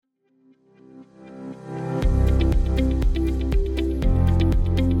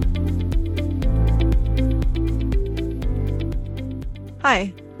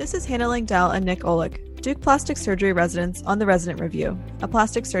Hi, this is Langdell and Nick Oleck, Duke Plastic Surgery residents on The Resident Review, a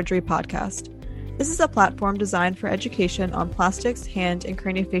plastic surgery podcast. This is a platform designed for education on plastics, hand, and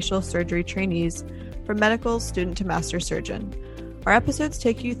craniofacial surgery trainees from medical student to master surgeon. Our episodes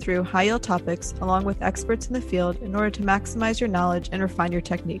take you through high-yield topics along with experts in the field in order to maximize your knowledge and refine your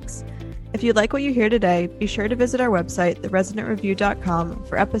techniques. If you like what you hear today, be sure to visit our website, theresidentreview.com,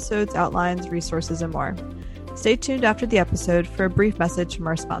 for episodes, outlines, resources, and more. Stay tuned after the episode for a brief message from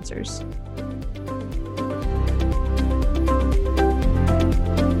our sponsors.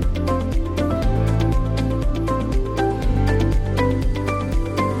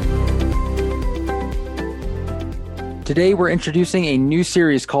 Today, we're introducing a new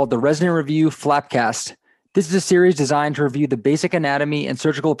series called the Resident Review Flapcast. This is a series designed to review the basic anatomy and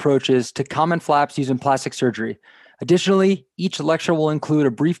surgical approaches to common flaps used in plastic surgery. Additionally, each lecture will include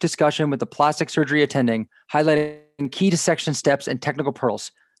a brief discussion with the plastic surgery attending, highlighting key dissection steps and technical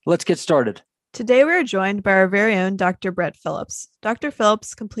pearls. Let's get started. Today, we are joined by our very own Dr. Brett Phillips. Dr.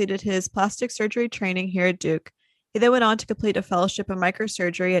 Phillips completed his plastic surgery training here at Duke. He then went on to complete a fellowship in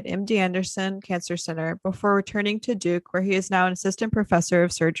microsurgery at MD Anderson Cancer Center before returning to Duke, where he is now an assistant professor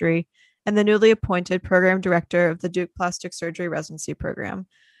of surgery and the newly appointed program director of the Duke Plastic Surgery Residency Program.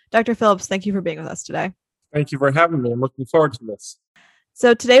 Dr. Phillips, thank you for being with us today. Thank you for having me. I'm looking forward to this.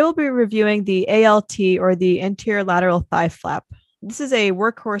 So today we'll be reviewing the ALT, or the anterolateral thigh flap. This is a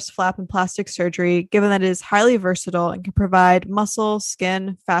workhorse flap in plastic surgery, given that it is highly versatile and can provide muscle,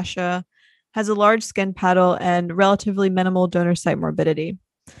 skin, fascia, has a large skin paddle, and relatively minimal donor site morbidity.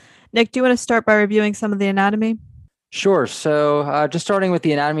 Nick, do you want to start by reviewing some of the anatomy? Sure. So just starting with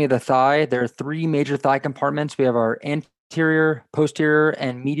the anatomy of the thigh, there are three major thigh compartments. We have our anterior, posterior,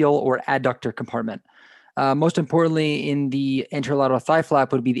 and medial or adductor compartment. Most importantly, in the anterolateral thigh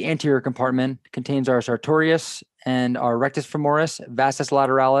flap would be the anterior compartment. It contains our sartorius and our rectus femoris, vastus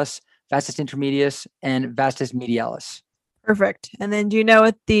lateralis, vastus intermedius, and vastus medialis. Perfect. And then do you know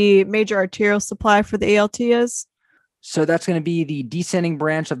what the major arterial supply for the ALT is? So that's going to be the descending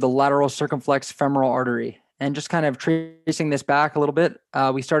branch of the lateral circumflex femoral artery. And just kind of tracing this back a little bit,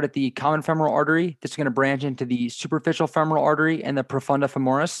 we start at the common femoral artery. This is going to branch into the superficial femoral artery and the profunda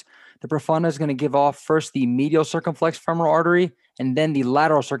femoris. The profunda is going to give off first the medial circumflex femoral artery and then the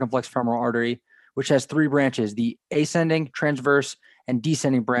lateral circumflex femoral artery, which has three branches, the ascending, transverse, and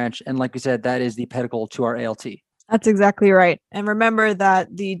descending branch. And like we said, that is the pedicle to our ALT. That's exactly right. And remember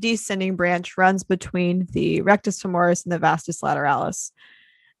that the descending branch runs between the rectus femoris and the vastus lateralis.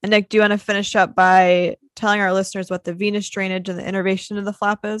 And Nick, do you want to finish up by telling our listeners what the venous drainage and the innervation of the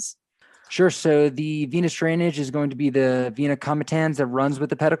flap is? Sure. So the venous drainage is going to be the vena comitans that runs with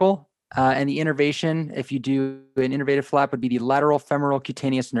the pedicle. And the innervation, if you do an innervated flap, would be the lateral femoral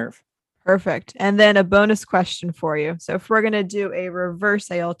cutaneous nerve. Perfect. And then a bonus question for you. So if we're going to do a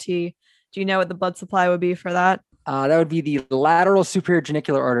reverse ALT, do you know what the blood supply would be for that? That would be the lateral superior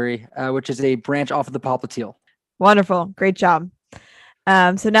genicular artery, which is a branch off of the popliteal. Wonderful. Great job.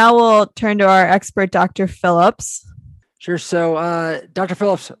 So now we'll turn to our expert, Dr. Phillips. Sure. So, Dr.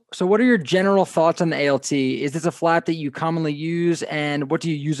 Phillips, so what are your general thoughts on the ALT? Is this a flap that you commonly use, and what do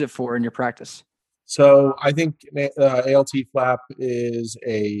you use it for in your practice? So I think ALT flap is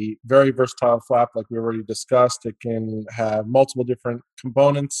a very versatile flap, like we already discussed. It can have multiple different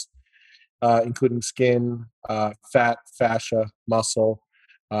components, including skin, fat, fascia, muscle.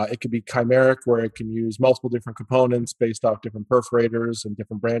 It could be chimeric, where it can use multiple different components based off different perforators and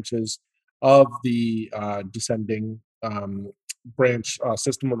different branches of the descending branch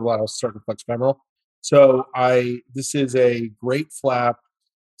system of the lateral circumflex femoral. So this is a great flap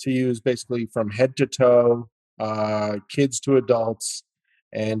to use basically from head to toe, kids to adults,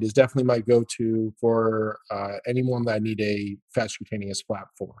 and is definitely my go-to for anyone that I need a fascicutaneous flap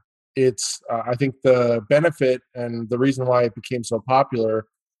for. It's I think the benefit and the reason why it became so popular,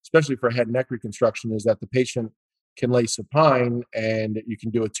 especially for head and neck reconstruction, is that the patient can lay supine and you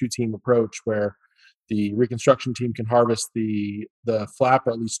can do a two-team approach where the reconstruction team can harvest the flap,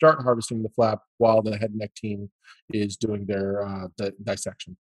 or at least start harvesting the flap, while the head and neck team is doing their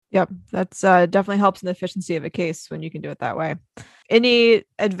dissection. Yep, that's definitely helps in the efficiency of a case when you can do it that way. Any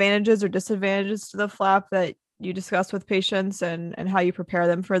advantages or disadvantages to the flap that you discuss with patients and how you prepare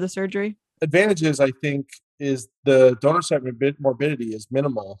them for the surgery? Advantages, I think, is the donor site morbidity is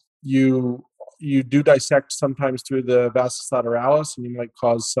minimal. You do dissect sometimes through the vastus lateralis, and you might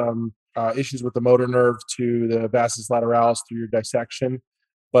cause some issues with the motor nerve to the vastus lateralis through your dissection.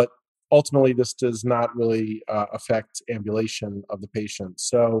 But ultimately, this does not really affect ambulation of the patient.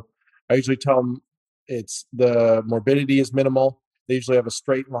 So I usually tell them the morbidity is minimal. They usually have a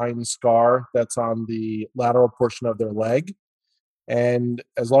straight line scar that's on the lateral portion of their leg. And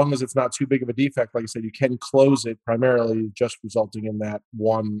as long as it's not too big of a defect, like I said, you can close it, primarily just resulting in that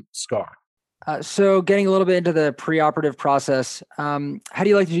one scar. So getting a little bit into the preoperative process, how do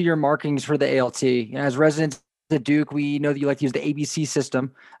you like to do your markings for the ALT? As residents at Duke, we know that you like to use the ABC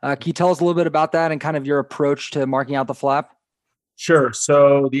system. Can you tell us a little bit about that and kind of your approach to marking out the flap? Sure.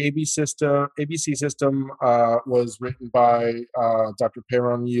 So the ABC system was written by Dr.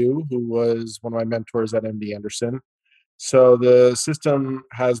 Peyron Yu, who was one of my mentors at MD Anderson. So the system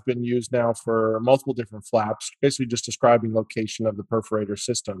has been used now for multiple different flaps, basically just describing location of the perforator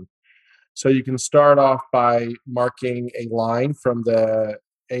system. So you can start off by marking a line from the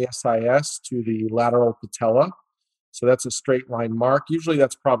ASIS to the lateral patella. So that's a straight line mark. Usually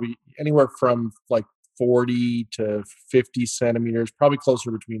that's probably anywhere from like 40 to 50 centimeters, probably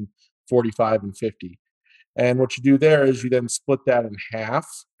closer between 45 and 50. And what you do there is you then split that in half,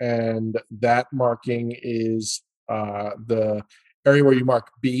 and that marking is the area where you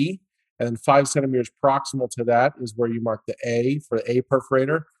mark B, and then 5 centimeters proximal to that is where you mark the A for the A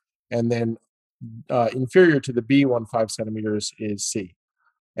perforator, and then inferior to the B one, 5 centimeters is C.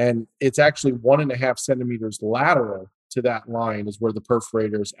 And it's actually 1.5 centimeters lateral to that line is where the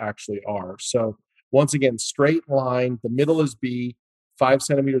perforators actually are. So once again, straight line, the middle is B, 5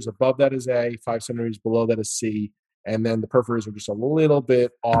 centimeters above that is A, 5 centimeters below that is C, and then the perforators are just a little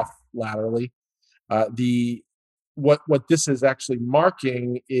bit off laterally. The what this is actually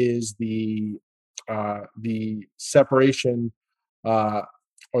marking is the separation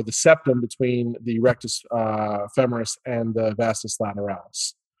or the septum between the rectus femoris and the vastus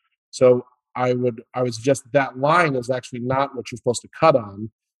lateralis. So I would suggest that line is actually not what you're supposed to cut on.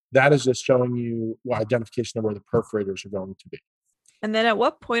 That is just showing you identification of where the perforators are going to be. And then at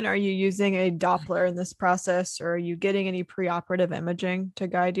what point are you using a Doppler in this process, or are you getting any preoperative imaging to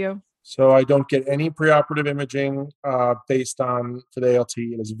guide you? So I don't get any preoperative imaging based on for the ALT.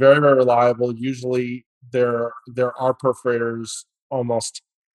 It is very, very reliable. Usually there are perforators almost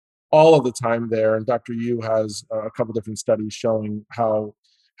all of the time there, and Dr. Yu has a couple different studies showing how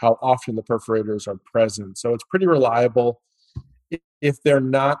often the perforators are present. So it's pretty reliable. If they're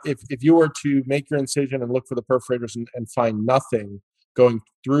not, if you were to make your incision and look for the perforators and find nothing going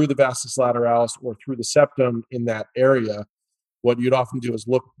through the vastus lateralis or through the septum in that area, what you'd often do is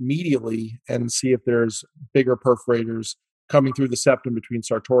look medially and see if there's bigger perforators coming through the septum between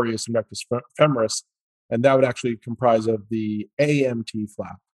sartorius and rectus femoris, and that would actually comprise of the AMT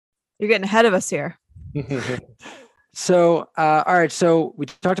flap. You're getting ahead of us here. So, all right. So we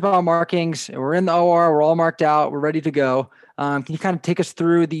talked about markings. We're in the OR. We're all marked out. We're ready to go. Can you kind of take us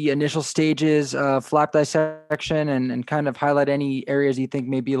through the initial stages of flap dissection and kind of highlight any areas you think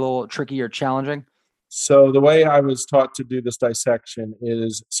may be a little tricky or challenging? So the way I was taught to do this dissection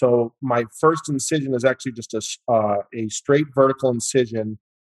is, so my first incision is actually just a straight vertical incision,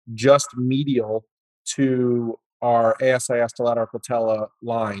 just medial to our ASIS to lateral patella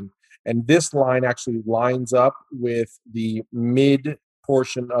line. And this line actually lines up with the mid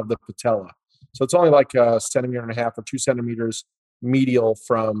portion of the patella. So it's only like 1.5 centimeters or 2 centimeters medial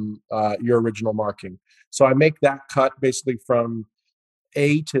from your original marking. So I make that cut basically from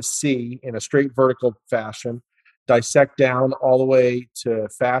A to C in a straight vertical fashion, dissect down all the way to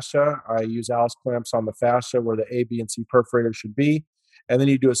fascia. I use Alice clamps on the fascia where the A, B, and C perforator should be. And then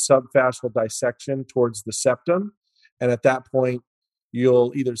you do a subfascial dissection towards the septum. And at that point,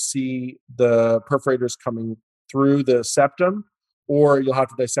 you'll either see the perforators coming through the septum, or you'll have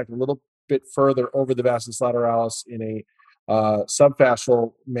to dissect a little bit further over the vastus lateralis in a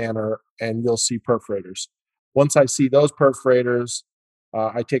subfascial manner, and you'll see perforators. Once I see those perforators,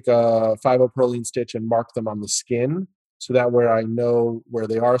 I take a 5-0-Prolene stitch and mark them on the skin, so that way I know where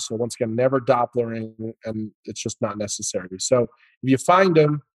they are. So once again, never Dopplering, and it's just not necessary. So if you find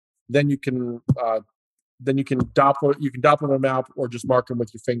them, then you can Doppler them out, or just mark them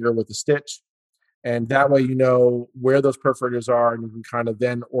with your finger with a stitch, and that way you know where those perforators are, and you can kind of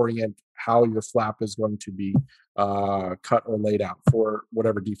then orient how your flap is going to be cut or laid out for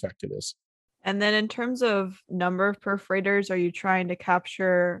whatever defect it is. And then in terms of number of perforators, are you trying to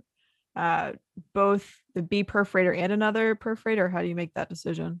capture both the B perforator and another perforator? Or how do you make that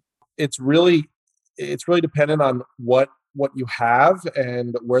decision? It's really dependent on what you have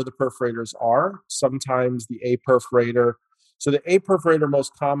and where the perforators are. Sometimes the A perforator, so the A perforator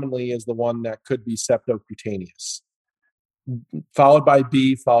most commonly is the one that could be septocutaneous, followed by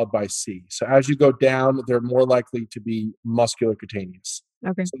B, followed by C. So as you go down, they're more likely to be musculocutaneous.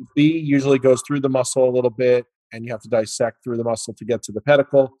 Okay. So B usually goes through the muscle a little bit, and you have to dissect through the muscle to get to the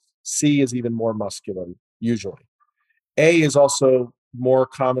pedicle. C is even more muscular, usually. A is also more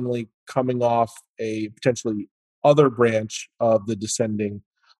commonly coming off a potentially other branch of the descending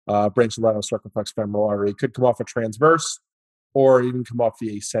branch of the lateral circumflex femoral artery. It could come off a transverse or even come off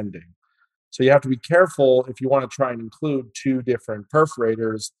the ascending. So you have to be careful if you want to try and include two different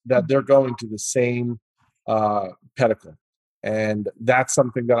perforators that they're going to the same pedicle. And that's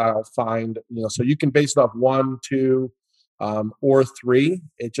something that I'll find, so you can base it off 1, 2, or 3.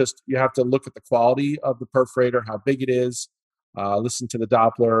 You have to look at the quality of the perforator, how big it is, listen to the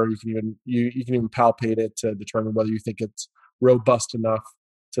Doppler. You can even palpate it to determine whether you think it's robust enough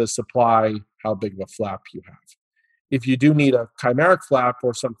to supply how big of a flap you have. If you do need a chimeric flap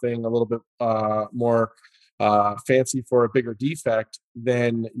or something a little bit more fancy for a bigger defect,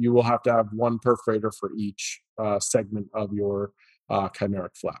 then you will have to have one perforator for each segment of your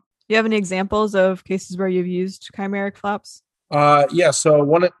chimeric flap. Do you have any examples of cases where you've used chimeric flaps? Yeah. So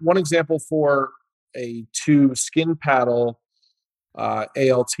one example for a 2 skin paddle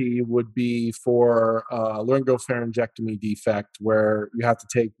ALT would be for laryngopharyngectomy defect, where you have to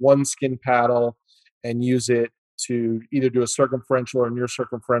take one skin paddle and use it to either do a circumferential or near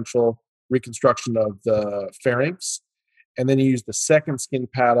circumferential reconstruction of the pharynx. And then you use the second skin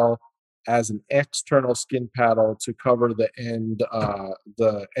paddle as an external skin paddle to cover the end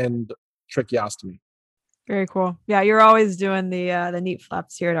tracheostomy. Very cool. Yeah, you're always doing the neat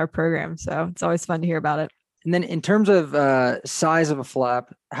flaps here at our program, so it's always fun to hear about it. And then in terms of size of a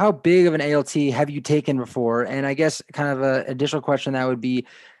flap, how big of an ALT have you taken before? And I guess kind of an additional question that would be,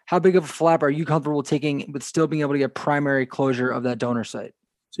 how big of a flap are you comfortable taking with still being able to get primary closure of that donor site?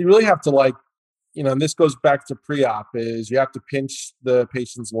 So you really have to and this goes back to pre-op, is you have to pinch the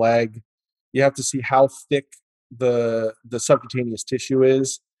patient's leg. You have to see how thick the subcutaneous tissue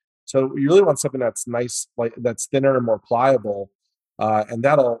is. So you really want something that's nice, that's thinner and more pliable. And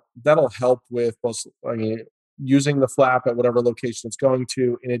that'll help with both using the flap at whatever location it's going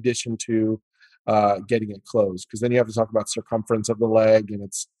to, in addition to getting it closed. Because then you have to talk about circumference of the leg, and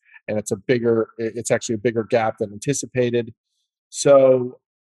it's actually a bigger gap than anticipated. So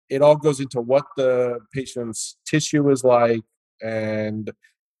it all goes into what the patient's tissue is like, and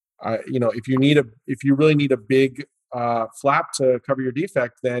if you really need a big flap to cover your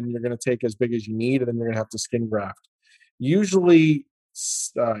defect, then you're going to take as big as you need, and then you're going to have to skin graft. Usually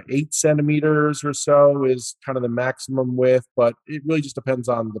 8 centimeters or so is kind of the maximum width, but it really just depends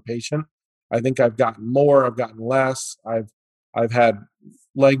on the patient. I think I've gotten more, I've gotten less. I've had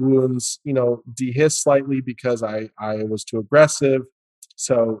leg wounds, dehisce slightly because I was too aggressive.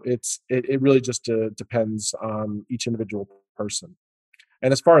 So it really just depends on each individual person.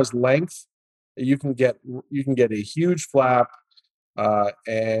 And as far as length, you can get a huge flap,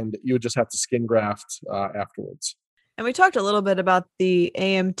 and you would just have to skin graft afterwards. And we talked a little bit about the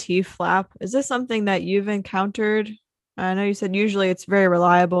AMT flap. Is this something that you've encountered? I know you said usually it's very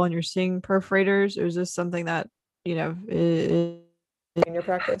reliable and you're seeing perforators, or is this something that, is in your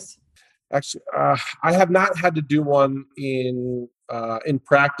practice? Actually, I have not had to do one in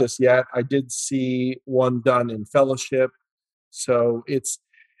practice yet. I did see one done in fellowship. So it's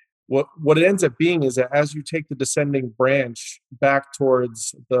what it ends up being is that as you take the descending branch back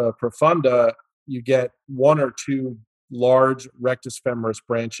towards the profunda, you get 1 or 2 large rectus femoris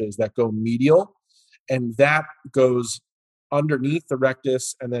branches that go medial, and that goes underneath the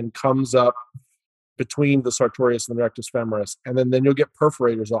rectus and then comes up between the sartorius and the rectus femoris, and then you'll get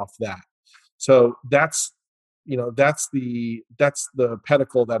perforators off that. So that's the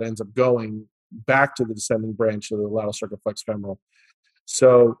pedicle that ends up going back to the descending branch of the lateral circumflex femoral.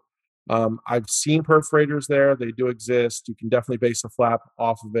 So I've seen perforators there; they do exist. You can definitely base a flap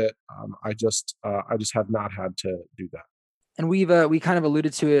off of it. I just have not had to do that. And we kind of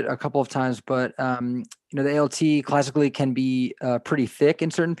alluded to it a couple of times, but the ALT classically can be pretty thick in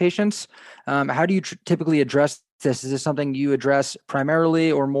certain patients. How do you typically address this? Is this something you address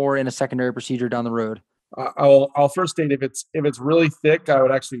primarily or more in a secondary procedure down the road? I'll first state if it's really thick, I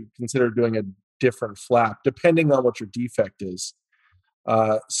would actually consider doing a different flap, depending on what your defect is.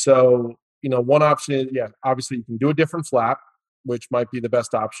 So one option is, obviously you can do a different flap, which might be the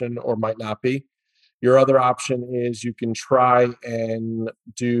best option or might not be. Your other option is you can try and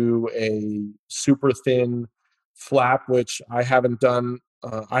do a super thin flap, which I haven't done.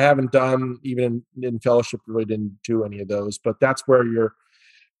 Even in fellowship, really didn't do any of those. But that's where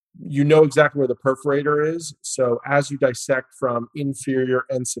exactly where the perforator is. So as you dissect from inferior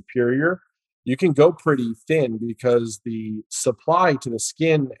and superior, you can go pretty thin because the supply to the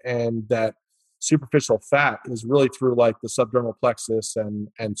skin and that superficial fat is really through like the subdermal plexus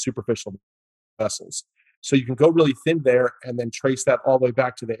and superficial vessels. So you can go really thin there and then trace that all the way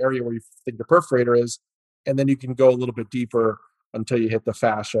back to the area where you think the perforator is. And then you can go a little bit deeper until you hit the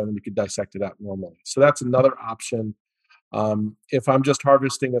fascia, and you could dissect it out normally. So that's another option. If I'm just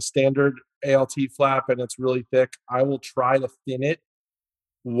harvesting a standard ALT flap and it's really thick, I will try to thin it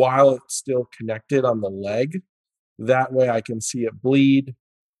while it's still connected on the leg. That way I can see it bleed.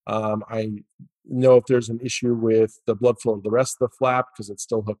 I know if there's an issue with the blood flow of the rest of the flap because it's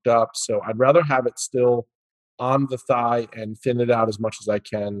still hooked up. So I'd rather have it still on the thigh and thin it out as much as I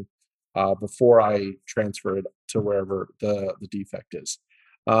can before I transfer it to wherever the defect is.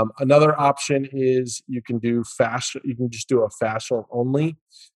 Another option is you can do fascia. You can just do a fascial only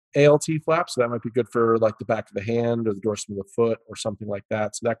ALT flap. So that might be good for like the back of the hand or the dorsum of the foot or something like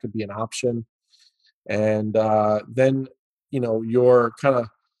that. So that could be an option. And then, your kind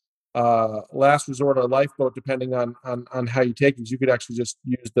of last resort or lifeboat, depending on how you take it, you could actually just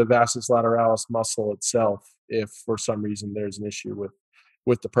use the vastus lateralis muscle itself if for some reason there's an issue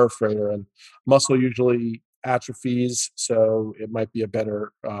with the perforator. And muscle usually atrophies, so it might be a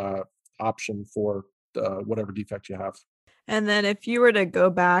better option for whatever defect you have. And then if you were to go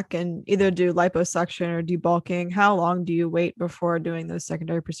back and either do liposuction or debulking, how long do you wait before doing those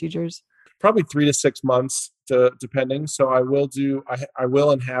secondary procedures? Probably 3 to 6 months, depending. So I will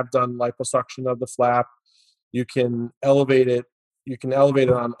and have done liposuction of the flap. You can elevate it. You can elevate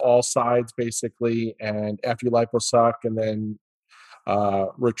it on all sides, basically. And after you liposuck, and then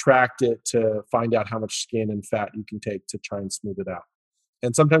retract it to find out how much skin and fat you can take to try and smooth it out.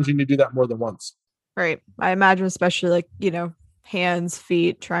 And sometimes you need to do that more than once. Right. I imagine especially hands,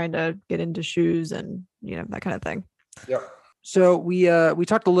 feet, trying to get into shoes and, that kind of thing. Yeah. So we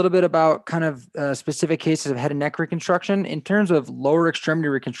talked a little bit about kind of specific cases of head and neck reconstruction. In terms of lower extremity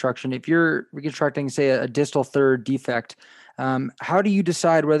reconstruction, if you're reconstructing, say, a distal third defect, how do you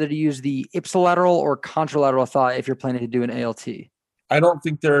decide whether to use the ipsilateral or contralateral thigh if you're planning to do an ALT? I don't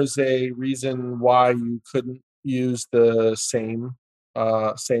think there's a reason why you couldn't use the same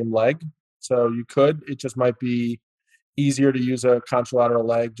leg. So you could. It just might be easier to use a contralateral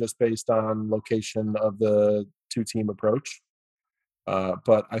leg just based on location of the two-team approach.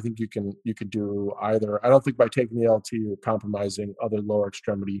 But I think you could do either. I don't think by taking the LT you're compromising other lower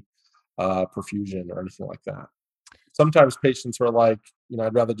extremity perfusion or anything like that. Sometimes patients are like,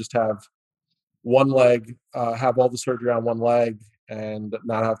 I'd rather just have one leg, have all the surgery on one leg, and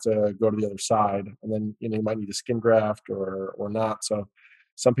not have to go to the other side. And then you might need a skin graft or not. So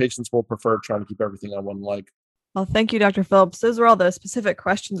some patients will prefer trying to keep everything on one leg. Well, thank you, Dr. Phillips. Those were all the specific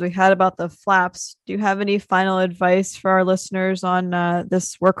questions we had about the flaps. Do you have any final advice for our listeners on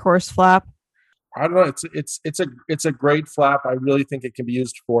this workhorse flap? I don't know. It's a great flap. I really think it can be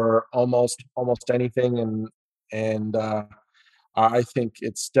used for almost anything, and I think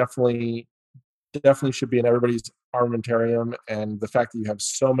it's definitely should be in everybody's armamentarium. And the fact that you have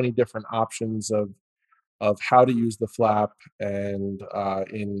so many different options of how to use the flap and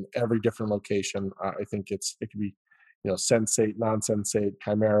in every different location, I think it could be, sensate, non-sensate,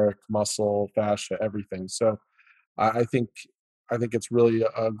 chimeric, muscle, fascia, everything. So I think it's really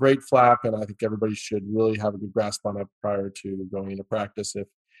a great flap, and I think everybody should really have a good grasp on it prior to going into practice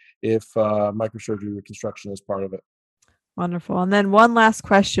if microsurgery reconstruction is part of it. Wonderful. And then one last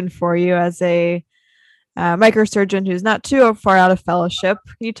question for you as a microsurgeon who's not too far out of fellowship.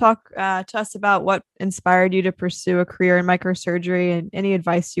 Can you talk to us about what inspired you to pursue a career in microsurgery and any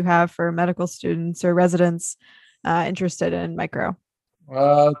advice you have for medical students or residents interested in micro?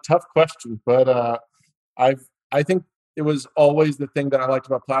 Tough question, but I think it was always the thing that I liked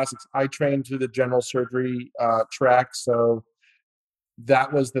about plastics. I trained through the general surgery track, so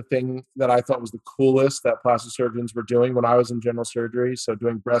that was the thing that I thought was the coolest that plastic surgeons were doing when I was in general surgery. So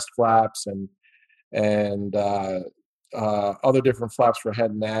doing breast flaps and other different flaps for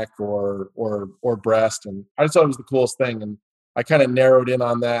head and neck or breast, and I just thought it was the coolest thing. And I kind of narrowed in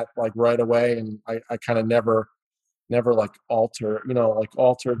on that like right away, and I kind of never like altered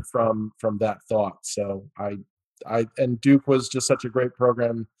from that thought. So and Duke was just such a great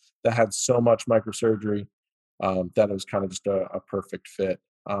program that had so much microsurgery that it was kind of just a perfect fit.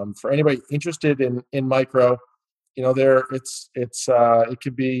 For anybody interested in micro, it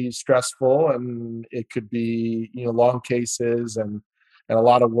could be stressful, and it could be long cases and a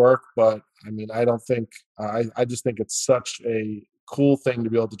lot of work. But I mean, I don't think I just think it's such a cool thing to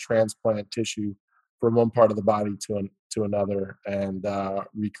be able to transplant tissue from one part of the body to another and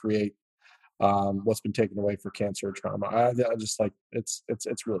recreate what's been taken away for cancer or trauma. I just like it's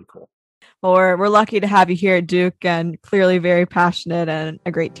really cool. Well, we're lucky to have you here at Duke, and clearly very passionate and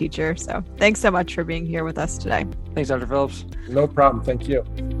a great teacher. So thanks so much for being here with us today. Thanks, Dr. Phillips. No problem. Thank you.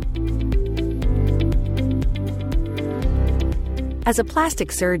 As a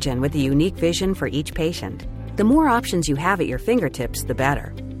plastic surgeon with a unique vision for each patient, The more options you have at your fingertips, the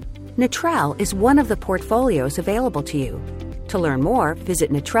better. Natrel is one of the portfolios available to you. To learn more,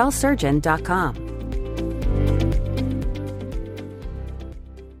 visit natrelsurgeon.com.